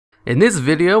In this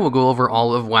video, we'll go over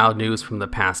all of WoW news from the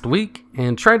past week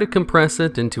and try to compress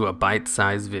it into a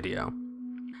bite-sized video.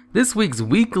 This week's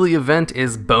weekly event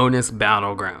is Bonus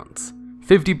Battlegrounds.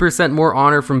 50% more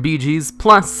honor from BGs,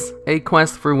 plus a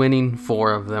quest for winning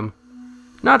 4 of them.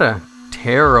 Not a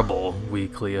terrible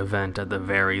weekly event at the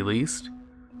very least.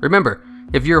 Remember,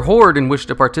 if you're Horde and wish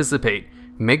to participate,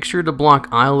 make sure to block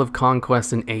Isle of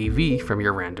Conquest and AV from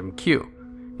your random queue.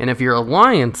 And if you're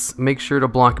Alliance, make sure to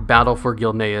block Battle for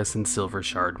Gilneas and Silver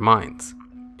Shard Mines.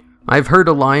 I've heard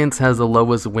Alliance has the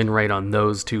lowest win rate on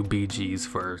those 2 BGs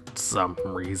for some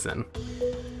reason.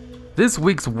 This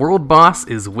week's world boss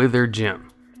is Withered J'im.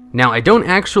 Now, I don't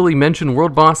actually mention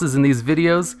world bosses in these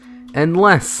videos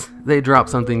unless they drop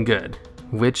something good,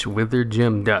 which Withered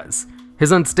J'im does.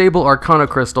 His unstable Arcana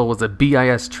Crystal was a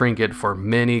BIS trinket for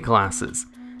many classes,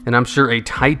 and I'm sure a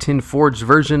Titan Forged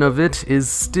version of it is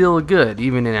still good,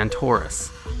 even in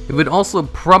Antorus. It would also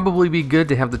probably be good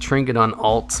to have the trinket on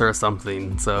alts or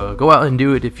something, so go out and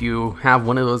do it if you have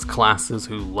one of those classes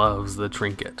who loves the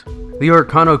trinket. The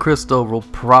Arcana Crystal will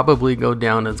probably go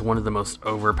down as one of the most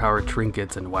overpowered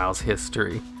trinkets in WoW's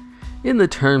history, in the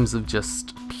terms of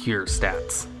just pure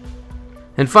stats.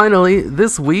 And finally,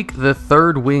 this week, the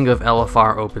 3rd wing of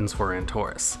LFR opens for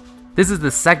Antorus. This is the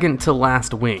second to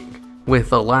last wing,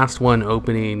 with the last one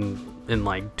opening in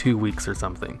like 2 weeks or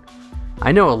something.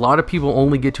 I know a lot of people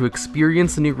only get to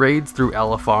experience the new raids through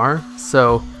LFR,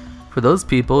 so for those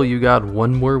people, you got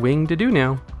one more wing to do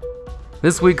now.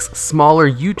 This week's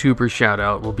smaller YouTuber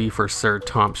shoutout will be for Sir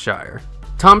Thompshire.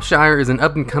 Thompshire is an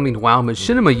up-and-coming WoW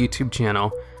Machinima YouTube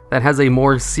channel that has a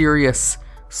more serious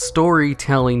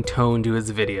storytelling tone to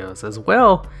his videos, as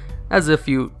well as a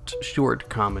few short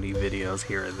comedy videos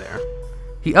here and there.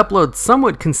 He uploads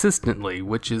somewhat consistently,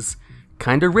 which is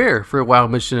kinda rare for WoW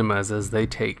Machinimas as they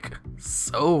take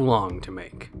so long to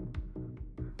make.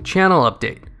 Channel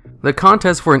update. The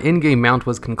contest for an in-game mount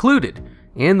was concluded,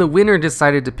 and the winner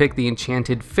decided to pick the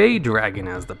enchanted Fey Dragon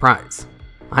as the prize.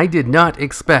 I did not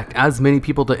expect as many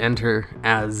people to enter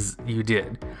as you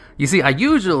did. You see, I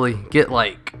usually get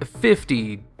like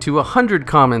 50 to 100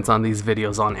 comments on these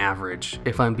videos on average,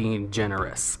 if I'm being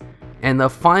generous. And the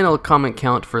final comment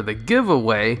count for the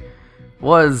giveaway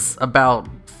was about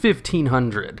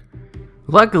 1,500.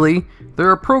 Luckily, there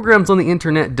are programs on the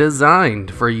internet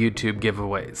designed for YouTube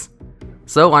giveaways.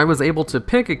 So I was able to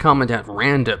pick a comment at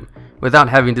random without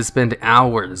having to spend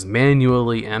hours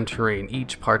manually entering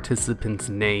each participant's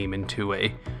name into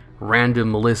a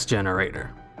random list generator.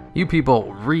 You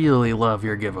people really love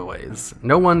your giveaways.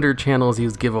 No wonder channels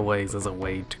use giveaways as a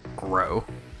way to grow.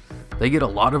 They get a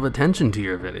lot of attention to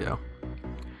your video.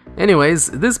 Anyways,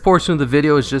 this portion of the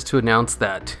video is just to announce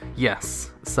that,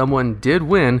 yes, someone did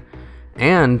win,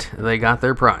 and they got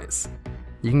their prize.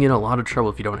 You can get in a lot of trouble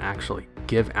if you don't actually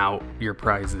give out your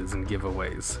prizes and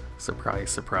giveaways. Surprise,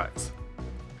 surprise.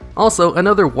 Also,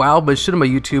 another WoW Machinima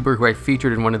YouTuber who I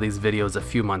featured in one of these videos a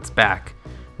few months back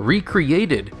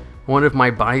recreated one of my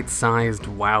bite-sized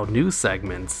WoW news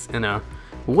segments in a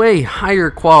way higher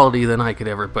quality than I could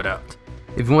ever put out.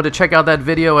 If you want to check out that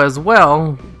video as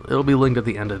well, it'll be linked at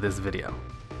the end of this video.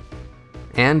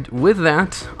 And with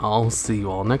that, I'll see you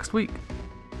all next week.